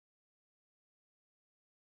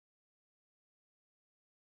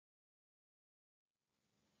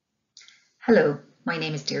Hello, my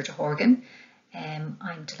name is Deirdre Horgan.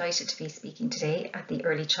 I'm delighted to be speaking today at the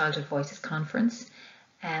Early Childhood Voices Conference.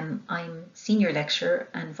 I'm Senior Lecturer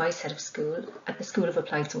and Vice Head of School at the School of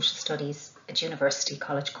Applied Social Studies at University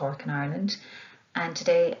College Cork in Ireland. And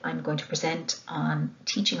today I'm going to present on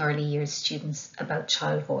teaching early years students about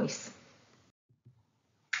child voice.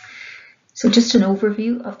 So just an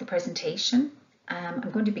overview of the presentation.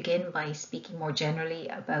 I'm going to begin by speaking more generally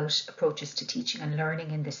about approaches to teaching and learning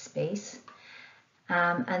in this space.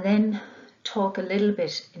 And then talk a little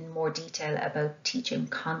bit in more detail about teaching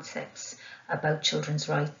concepts about children's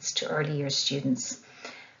rights to early years students.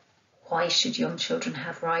 Why should young children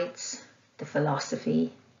have rights? The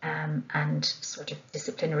philosophy and sort of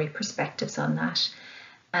disciplinary perspectives on that.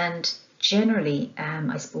 And generally,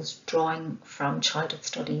 I suppose, drawing from childhood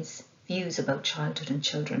studies, views about childhood and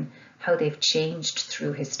children, how they've changed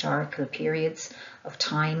through historical periods of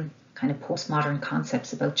time, kind of postmodern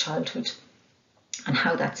concepts about childhood, and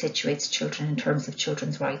how that situates children in terms of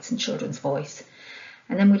children's rights and children's voice.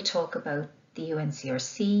 And then we'll talk about the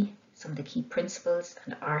UNCRC, some of the key principles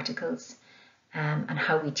and articles, and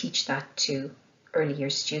how we teach that to early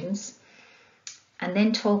years students. And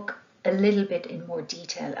then talk a little bit in more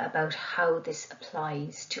detail about how this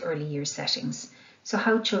applies to early years settings. So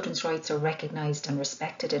how children's rights are recognised and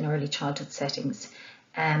respected in early childhood settings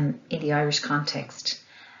in the Irish context.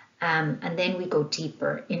 And then we go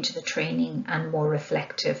deeper into the training and more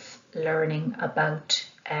reflective learning about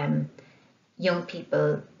young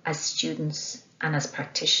people as students and as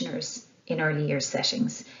practitioners in early years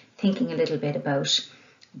settings, thinking a little bit about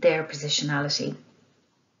their positionality,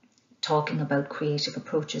 talking about creative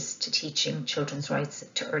approaches to teaching children's rights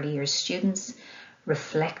to early years students,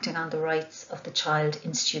 reflecting on the rights of the child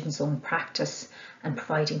in students' own practice, and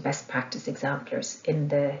providing best practice exemplars in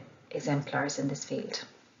this field.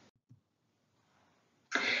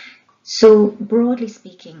 So broadly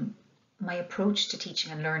speaking, my approach to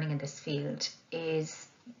teaching and learning in this field is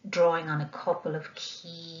drawing on a couple of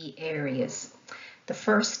key areas. The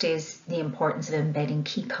first is the importance of embedding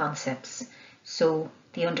key concepts. So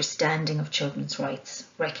the understanding of children's rights,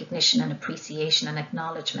 recognition and appreciation and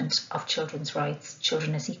acknowledgement of children's rights,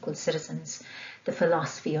 children as equal citizens, the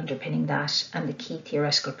philosophy underpinning that, and the key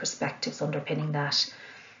theoretical perspectives underpinning that,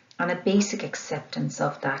 and a basic acceptance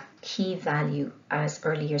of that key value as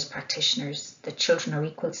early years practitioners, that children are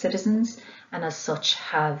equal citizens and as such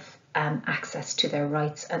have access to their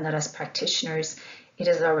rights, and that as practitioners it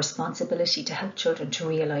is our responsibility to help children to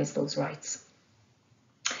realise those rights.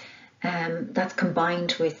 That's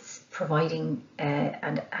combined with providing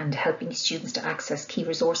and helping students to access key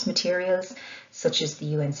resource materials such as the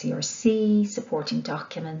UNCRC, supporting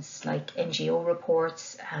documents like NGO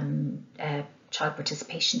reports, child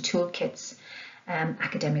participation toolkits,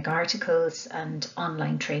 academic articles and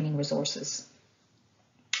online training resources.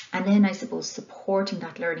 And then I suppose supporting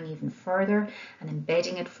that learning even further and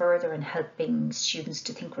embedding it further and helping students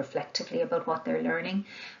to think reflectively about what they're learning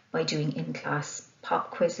by doing in-class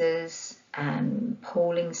pop quizzes,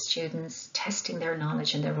 polling students, testing their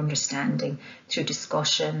knowledge and their understanding through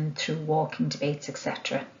discussion, through walking debates,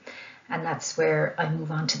 etc. And that's where I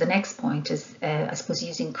move on to the next point is, I suppose,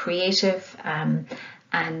 using creative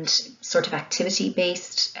and sort of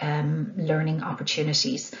activity-based learning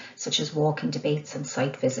opportunities, such as walking debates and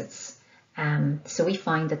site visits. So we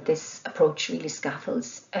find that this approach really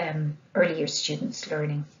scaffolds early years students'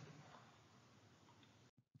 learning.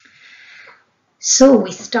 So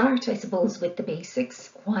we start, I suppose, with the basics.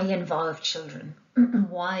 Why involve children?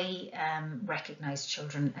 Why recognise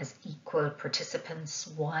children as equal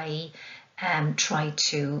participants? Why try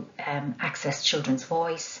to access children's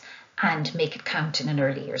voice and make it count in an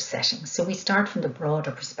early years setting? So we start from the broader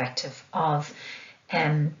perspective of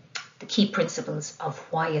the key principles of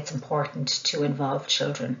why it's important to involve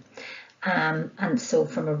children. And so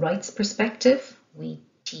from a rights perspective, we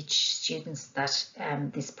teach students that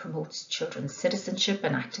this promotes children's citizenship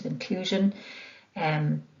and active inclusion.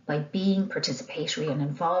 By being participatory and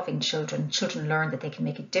involving children, children learn that they can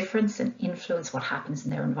make a difference and influence what happens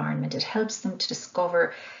in their environment. It helps them to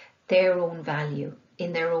discover their own value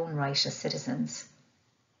in their own right as citizens.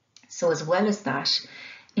 So as well as that,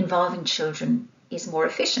 involving children is more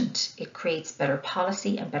efficient. It creates better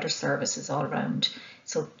policy and better services all around.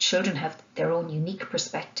 So children have their own unique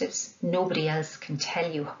perspectives. Nobody else can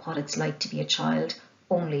tell you what it's like to be a child,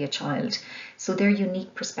 only a child. So their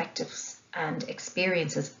unique perspectives and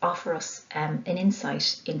experiences offer us an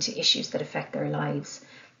insight into issues that affect their lives,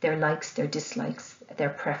 their likes, their dislikes, their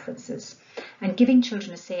preferences. And giving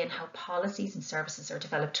children a say in how policies and services are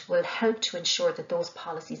developed will help to ensure that those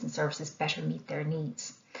policies and services better meet their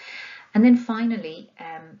needs. And then finally,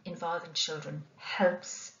 involving children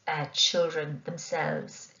helps children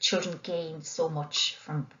themselves. Children gain so much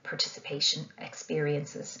from participation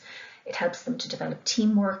experiences. It helps them to develop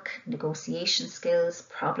teamwork, negotiation skills,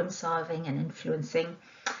 problem solving and influencing.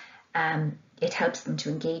 It helps them to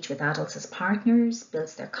engage with adults as partners,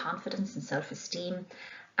 builds their confidence and self-esteem,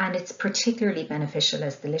 and it's particularly beneficial,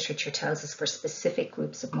 as the literature tells us, for specific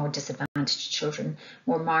groups of more disadvantaged children,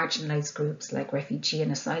 more marginalised groups like refugee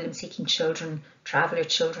and asylum seeking children, traveller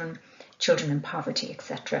children, children in poverty,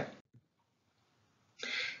 etc.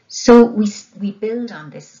 So we build on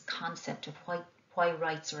this concept of why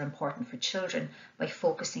rights are important for children by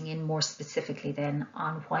focusing in more specifically then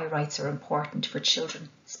on why rights are important for children,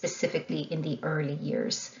 specifically in the early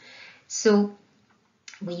years. So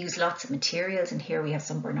we use lots of materials, and here we have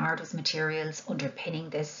some Bernardo's materials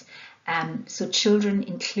underpinning this. So children,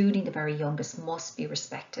 including the very youngest, must be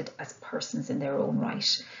respected as persons in their own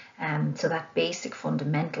right. So that basic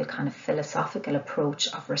fundamental kind of philosophical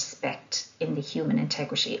approach of respect in the human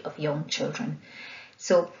integrity of young children.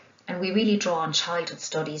 So, and we really draw on childhood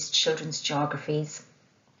studies, children's geographies,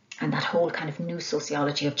 and that whole kind of new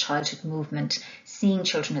sociology of childhood movement, seeing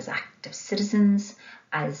children as active citizens,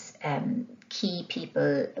 as key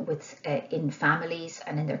people in families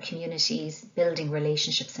and in their communities, building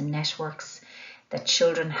relationships and networks, that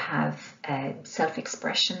children have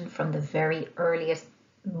self-expression from the very earliest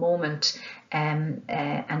moment,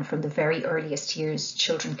 and from the very earliest years,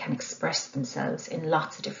 children can express themselves in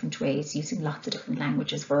lots of different ways, using lots of different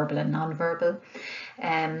languages, verbal and non-verbal.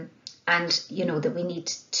 And you know that we need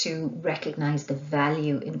to recognise the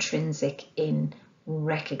value intrinsic in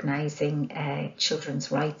recognising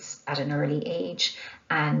children's rights at an early age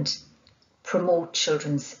and promote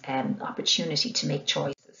children's opportunity to make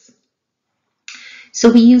choices. So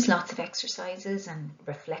we use lots of exercises and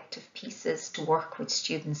reflective pieces to work with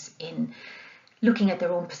students in looking at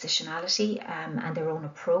their own positionality and their own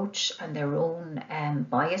approach and their own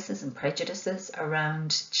biases and prejudices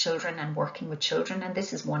around children and working with children. And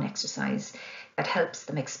this is one exercise that helps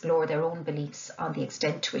them explore their own beliefs on the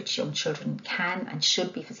extent to which young children can and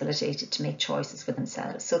should be facilitated to make choices for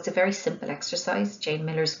themselves. So it's a very simple exercise. Jane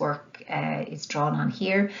Miller's work is drawn on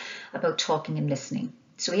here about talking and listening.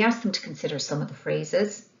 So we ask them to consider some of the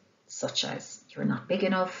phrases, such as, "You're not big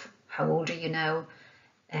enough," "How old are you now?"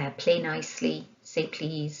 "Play nicely," "Say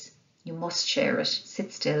please," "You must share it,"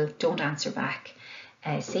 "Sit still," "Don't answer back,"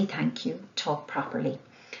 "Say thank you," "Talk properly."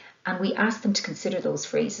 And we ask them to consider those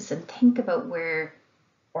phrases and think about where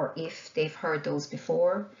or if they've heard those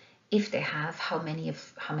before. If they have, how many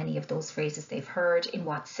of those phrases they've heard, in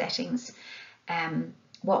what settings,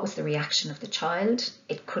 what was the reaction of the child?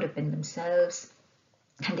 It could have been themselves.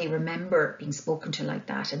 Can they remember being spoken to like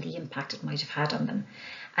that and the impact it might have had on them?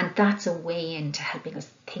 And that's a way into helping us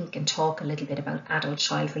think and talk a little bit about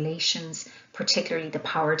adult-child relations, particularly the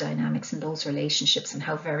power dynamics in those relationships and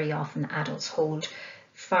how very often adults hold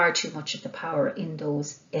far too much of the power in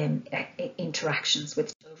those interactions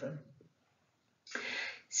with children.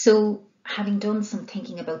 So, having done some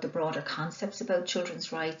thinking about the broader concepts about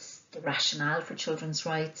children's rights, the rationale for children's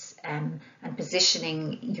rights, and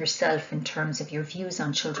positioning yourself in terms of your views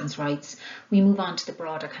on children's rights, we move on to the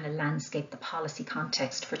broader kind of landscape, the policy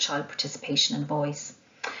context for child participation and voice.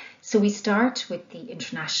 So we start with the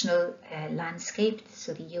international landscape,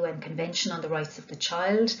 so the UN Convention on the Rights of the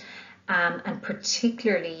Child, and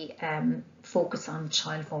particularly focus on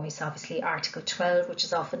child voice, obviously Article 12, which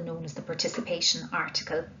is often known as the participation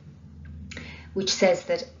article, which says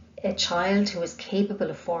that a child who is capable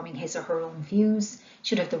of forming his or her own views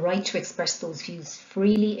should have the right to express those views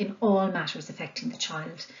freely in all matters affecting the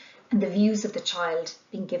child, and the views of the child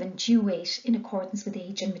being given due weight in accordance with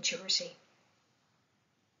age and maturity.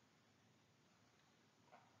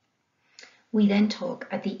 We then talk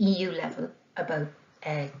at the EU level about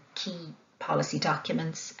key policy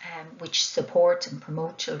documents which support and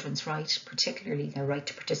promote children's rights, particularly their right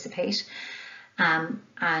to participate,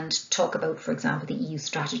 and talk about, for example, the EU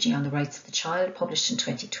Strategy on the Rights of the Child, published in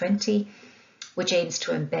 2020, which aims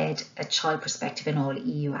to embed a child perspective in all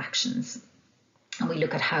EU actions. And we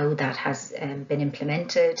look at how that has been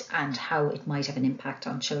implemented and how it might have an impact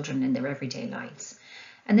on children in their everyday lives.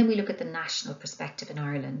 And then we look at the national perspective in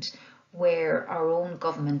Ireland, where our own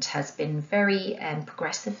government has been very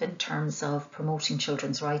progressive in terms of promoting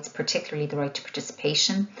children's rights, particularly the right to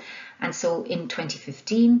participation. And so in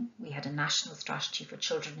 2015, we had a national strategy for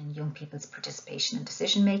children and young people's participation in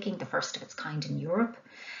decision making, the first of its kind in Europe.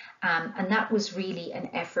 And that was really an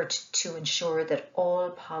effort to ensure that all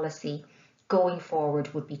policy going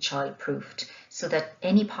forward would be child-proofed, so that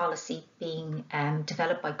any policy being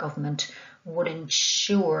developed by government would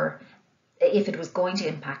ensure if it was going to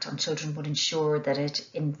impact on children, would ensure that it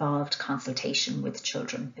involved consultation with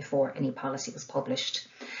children before any policy was published.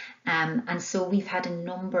 And so we've had a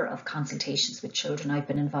number of consultations with children. I've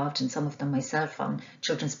been involved in some of them myself, on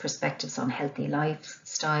children's perspectives on healthy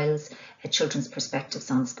lifestyles, children's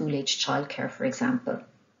perspectives on school-age childcare, for example.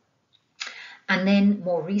 And then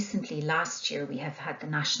more recently, last year, we have had the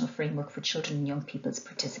National Framework for Children and Young People's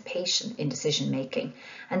Participation in Decision Making.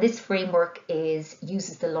 And this framework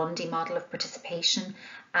uses the Lundy model of participation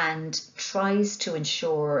and tries to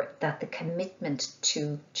ensure that the commitment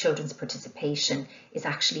to children's participation is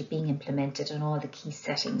actually being implemented in all the key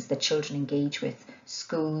settings that children engage with: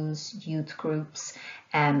 schools, youth groups,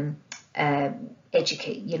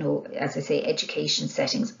 education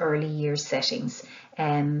settings, early years settings,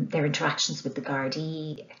 their interactions with the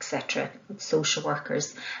Gardaí, etc., with social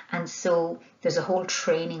workers. And so there's a whole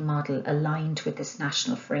training model aligned with this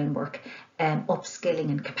national framework, upskilling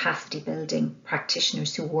and capacity building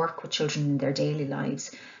practitioners who work with children in their daily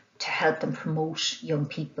lives to help them promote young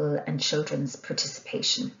people and children's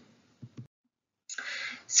participation.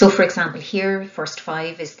 So, for example, here, First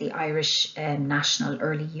 5 is the Irish National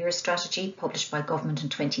Early Years Strategy, published by government in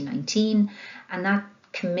 2019, and that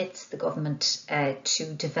commits the government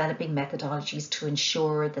to developing methodologies to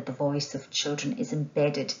ensure that the voice of children is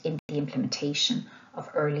embedded in the implementation of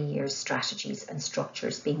early years strategies and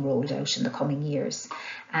structures being rolled out in the coming years.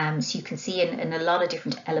 So you can see in a lot of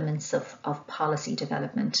different elements of policy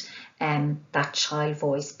development, that child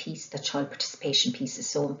voice piece, that child participation piece is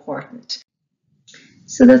so important.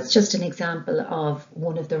 So that's just an example of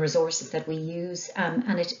one of the resources that we use,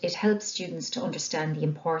 and it helps students to understand the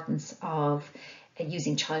importance of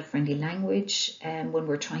using child-friendly language when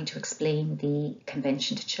we're trying to explain the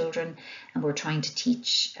convention to children, and we're trying to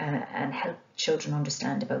teach and help children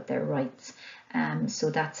understand about their rights.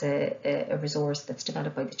 So that's a resource that's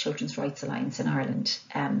developed by the Children's Rights Alliance in Ireland.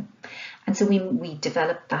 And so we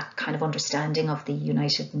developed that kind of understanding of the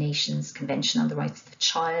United Nations Convention on the Rights of the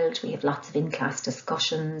Child. We have lots of in-class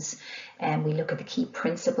discussions, and we look at the key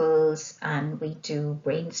principles, and we do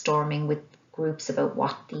brainstorming with groups about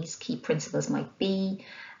what these key principles might be,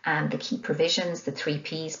 and the key provisions, the 3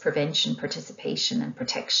 Ps: prevention, participation, and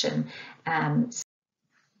protection.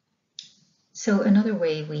 So another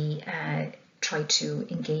way we try to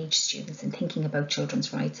engage students in thinking about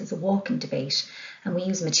children's rights is a walking debate, and we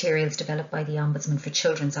use materials developed by the Ombudsman for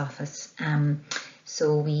Children's Office.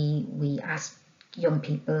 So we ask young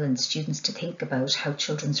people and students to think about how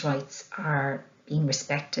children's rights are being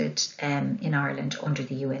respected in Ireland under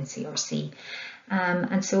the UNCRC.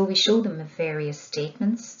 And so we show them various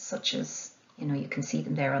statements, such as, you can see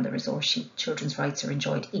them there on the resource sheet: children's rights are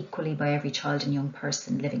enjoyed equally by every child and young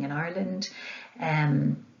person living in Ireland.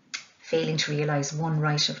 Failing to realise one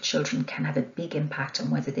right of children can have a big impact on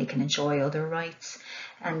whether they can enjoy other rights.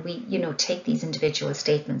 And we, take these individual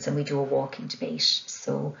statements and we do a walking debate.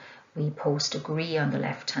 So we post agree on the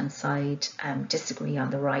left-hand side, disagree on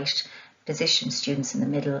the right, position students in the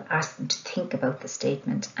middle, ask them to think about the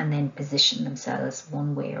statement, and then position themselves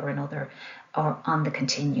one way or another or on the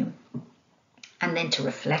continuum. And then to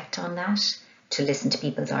reflect on that, to listen to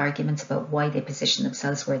people's arguments about why they positioned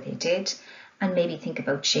themselves where they did, and maybe think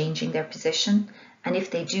about changing their position. And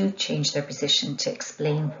if they do change their position, to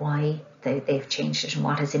explain why they've changed it and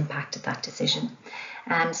what has impacted that decision.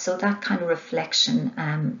 So that kind of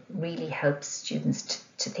reflection really helps students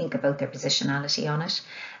to think about their positionality on it,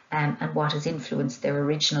 and what has influenced their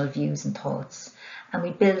original views and thoughts. And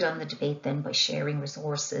we build on the debate then by sharing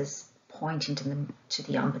resources, pointing to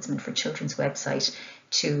the Ombudsman for Children's website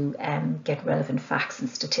to get relevant facts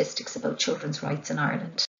and statistics about children's rights in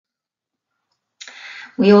Ireland.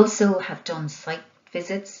 We also have done site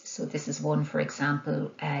visits. So this is one, for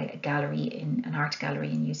example, an art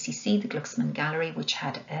gallery in UCC, the Glucksman Gallery, which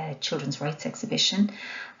had a children's rights exhibition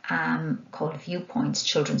called Viewpoints: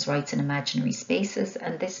 Children's Rights in Imaginary Spaces.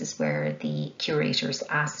 And this is where the curators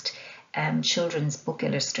asked children's book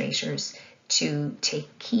illustrators to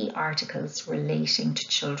take key articles relating to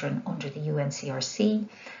children under the UNCRC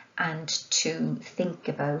and to think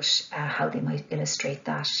about how they might illustrate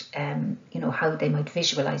that, how they might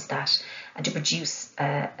visualise that, and to produce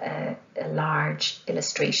a large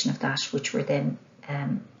illustration of that, which were then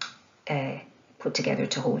put together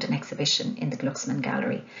to hold an exhibition in the Glucksman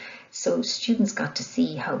Gallery. So students got to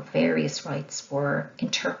see how various rights were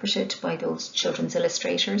interpreted by those children's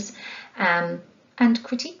illustrators, and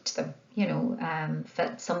critiqued them.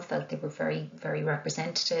 Some felt they were very, very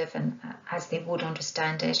representative and as they would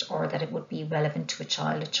understand it, or that it would be relevant to a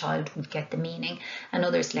child would get the meaning, and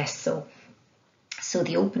others less so. So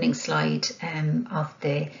the opening slide of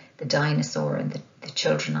the dinosaur and the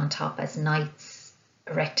children on top as knights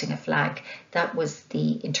erecting a flag, that was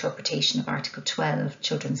the interpretation of Article 12,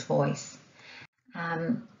 children's voice.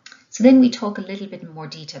 So then we talk a little bit in more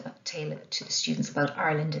detail to the students about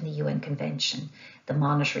Ireland and the UN Convention, the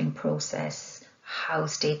monitoring process, how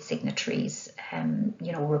state signatories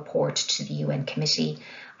report to the UN committee.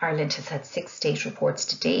 Ireland has had 6 state reports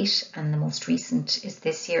to date, and the most recent is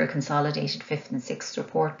this year, a consolidated 5th and 6th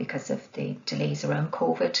report because of the delays around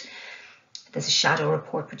COVID. There's a shadow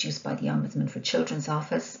report produced by the Ombudsman for Children's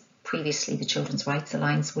Office. Previously, the Children's Rights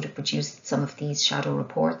Alliance would have produced some of these shadow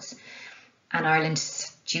reports. And Ireland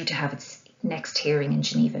is due to have its next hearing in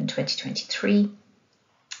Geneva in 2023.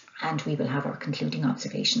 And we will have our concluding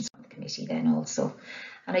observations on the committee then also.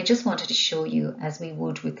 And I just wanted to show you, as we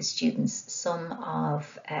would with the students, some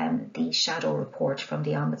of the shadow report from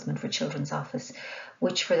the Ombudsman for Children's Office,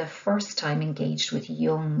 which for the first time engaged with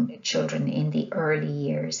young children in the early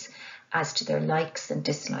years as to their likes and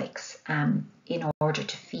dislikes in order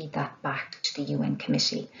to feed that back to the UN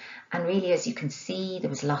committee. And really, as you can see, there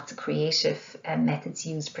was lots of creative methods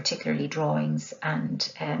used, particularly drawings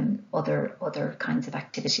and other kinds of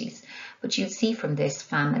activities. But you'll see from this,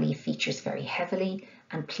 family features very heavily,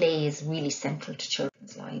 and play is really central to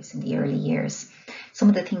children's lives in the early years. Some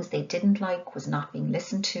of the things they didn't like was not being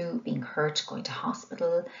listened to, being hurt, going to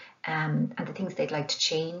hospital, and the things they'd like to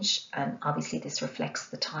change. And obviously this reflects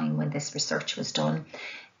the time when this research was done.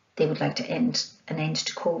 They would like to an end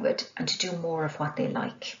to COVID and to do more of what they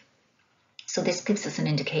like. So this gives us an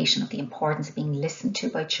indication of the importance of being listened to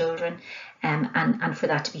by children and for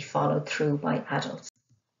that to be followed through by adults.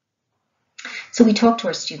 So we talk to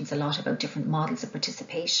our students a lot about different models of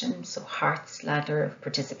participation. So Hart's ladder of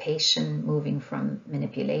participation, moving from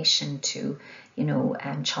manipulation to,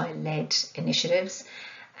 child-led initiatives.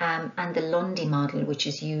 And the Lundy model, which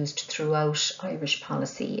is used throughout Irish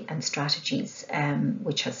policy and strategies,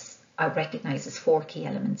 which recognises 4 key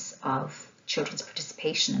elements of children's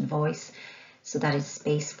participation and voice. So that is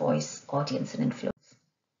space, voice, audience and influence.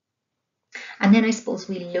 And then I suppose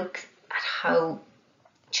we look at how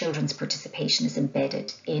children's participation is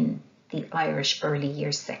embedded in the Irish early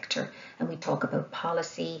years sector. And we talk about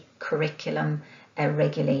policy, curriculum,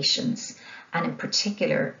 regulations, and in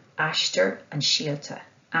particular, ASHTR and Síolta.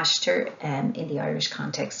 ASHTR in the Irish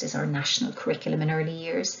context is our national curriculum in early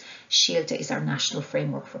years. Síolta is our national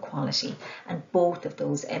framework for quality. And both of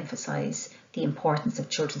those emphasise the importance of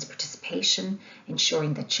children's participation,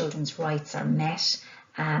 ensuring that children's rights are met,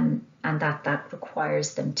 and that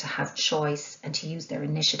requires them to have choice and to use their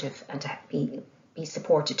initiative and to be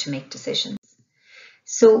supported to make decisions.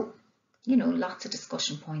 So, lots of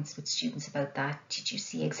discussion points with students about that. Did you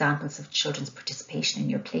see examples of children's participation in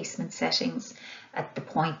your placement settings? At the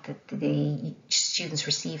point that the students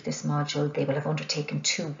receive this module, they will have undertaken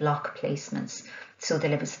 2 block placements. So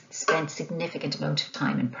they'll have spent significant amount of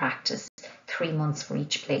time in practice, 3 months for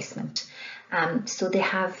each placement. So they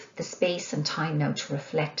have the space and time now to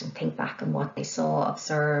reflect and think back on what they saw,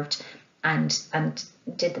 observed, and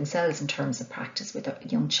did themselves in terms of practice with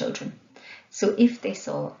young children. So if they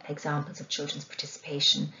saw examples of children's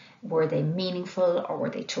participation, were they meaningful or were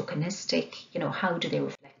they tokenistic? How do they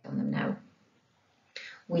reflect on them now?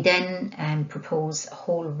 We then propose a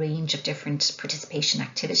whole range of different participation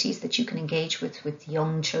activities that you can engage with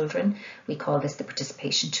young children. We call this the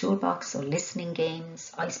participation toolbox, so listening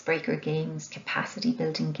games, icebreaker games, capacity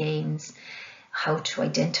building games, how to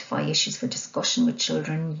identify issues for discussion with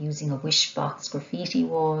children using a wish box graffiti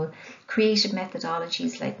wall, creative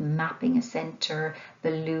methodologies like mapping a centre,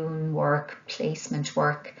 balloon work, placement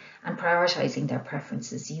work, and prioritising their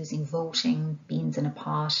preferences using voting, beans in a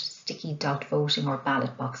pot, sticky dot voting or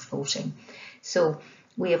ballot box voting. So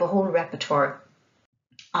we have a whole repertoire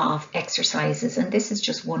of exercises, and this is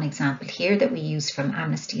just one example here that we use from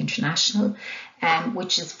Amnesty International,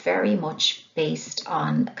 which is very much based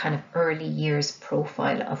on kind of early years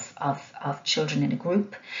profile of children in a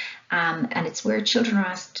group, and it's where children are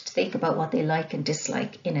asked to think about what they like and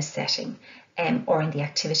dislike in a setting, or in the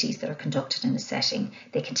activities that are conducted in a setting.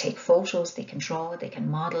 They can take photos, they can draw, they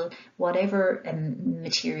can model, whatever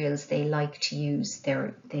materials they like to use,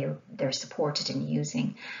 they're supported in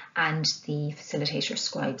using, and the facilitator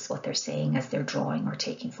scribes what they're saying as they're drawing or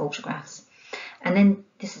taking photographs. And then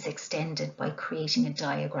this is extended by creating a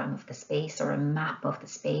diagram of the space or a map of the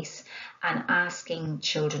space and asking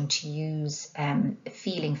children to use a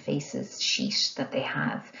feeling faces sheet that they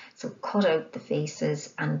have. So cut out the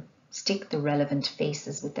faces and stick the relevant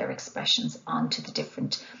faces with their expressions onto the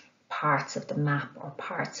different parts of the map or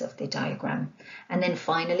parts of the diagram. And then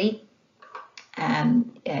finally,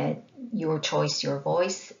 your choice, your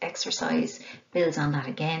voice exercise builds on that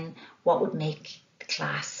again. What would make the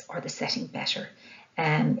class or the setting better?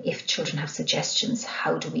 If children have suggestions,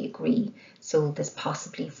 how do we agree? So there's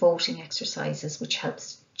possibly voting exercises, which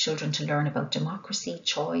helps children to learn about democracy,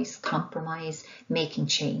 choice, compromise, making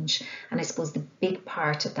change. And I suppose the big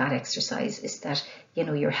part of that exercise is that,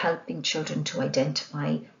 you're helping children to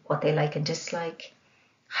identify what they like and dislike,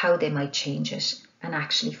 how they might change it, and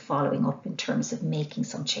actually following up in terms of making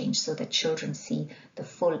some change so that children see the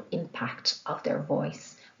full impact of their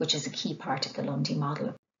voice, which is a key part of the Lundy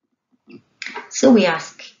model. So we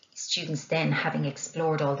ask students then, having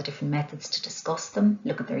explored all the different methods, to discuss them,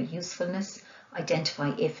 look at their usefulness,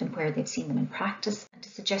 identify if and where they've seen them in practice, and to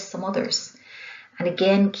suggest some others. And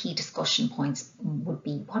again, key discussion points would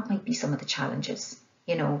be, what might be some of the challenges?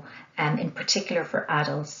 In particular for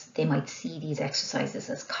adults, they might see these exercises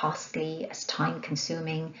as costly, as time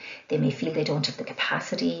consuming. They may feel they don't have the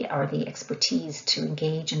capacity or the expertise to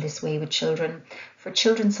engage in this way with children. For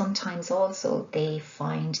children, sometimes also they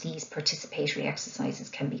find these participatory exercises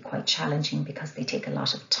can be quite challenging because they take a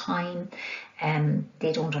lot of time.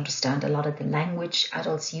 They don't understand a lot of the language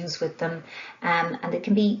adults use with them, and they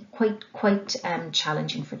can be quite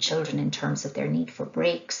challenging for children in terms of their need for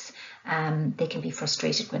breaks. They can be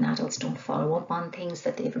frustrated when adults don't follow up on things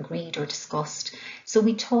that they've agreed or discussed. So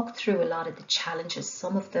we talk through a lot of the challenges,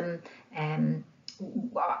 some of them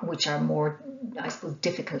which are more, I suppose,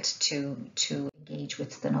 difficult to engage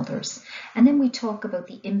with than others. And then we talk about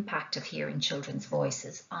the impact of hearing children's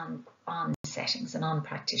voices on settings and on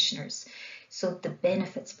practitioners. So the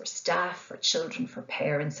benefits for staff, for children, for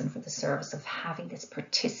parents, and for the service of having this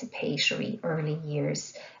participatory early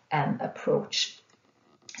years approach.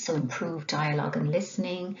 So improved dialogue and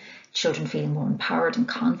listening, children feeling more empowered and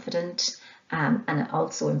confident, and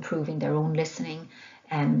also improving their own listening,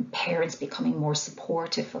 parents becoming more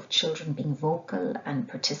supportive of children being vocal and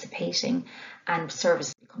participating, and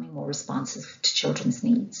services becoming more responsive to children's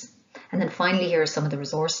needs. And then finally, here are some of the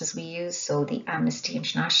resources we use. So the Amnesty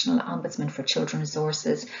International Ombudsman for Children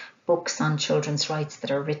resources, books on children's rights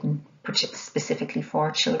that are written specifically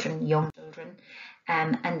for children, young children,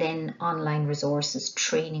 and then online resources,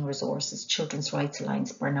 training resources. Children's Rights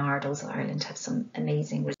Alliance, Barnardo's Ireland have some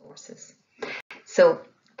amazing resources. So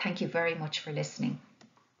thank you very much for listening.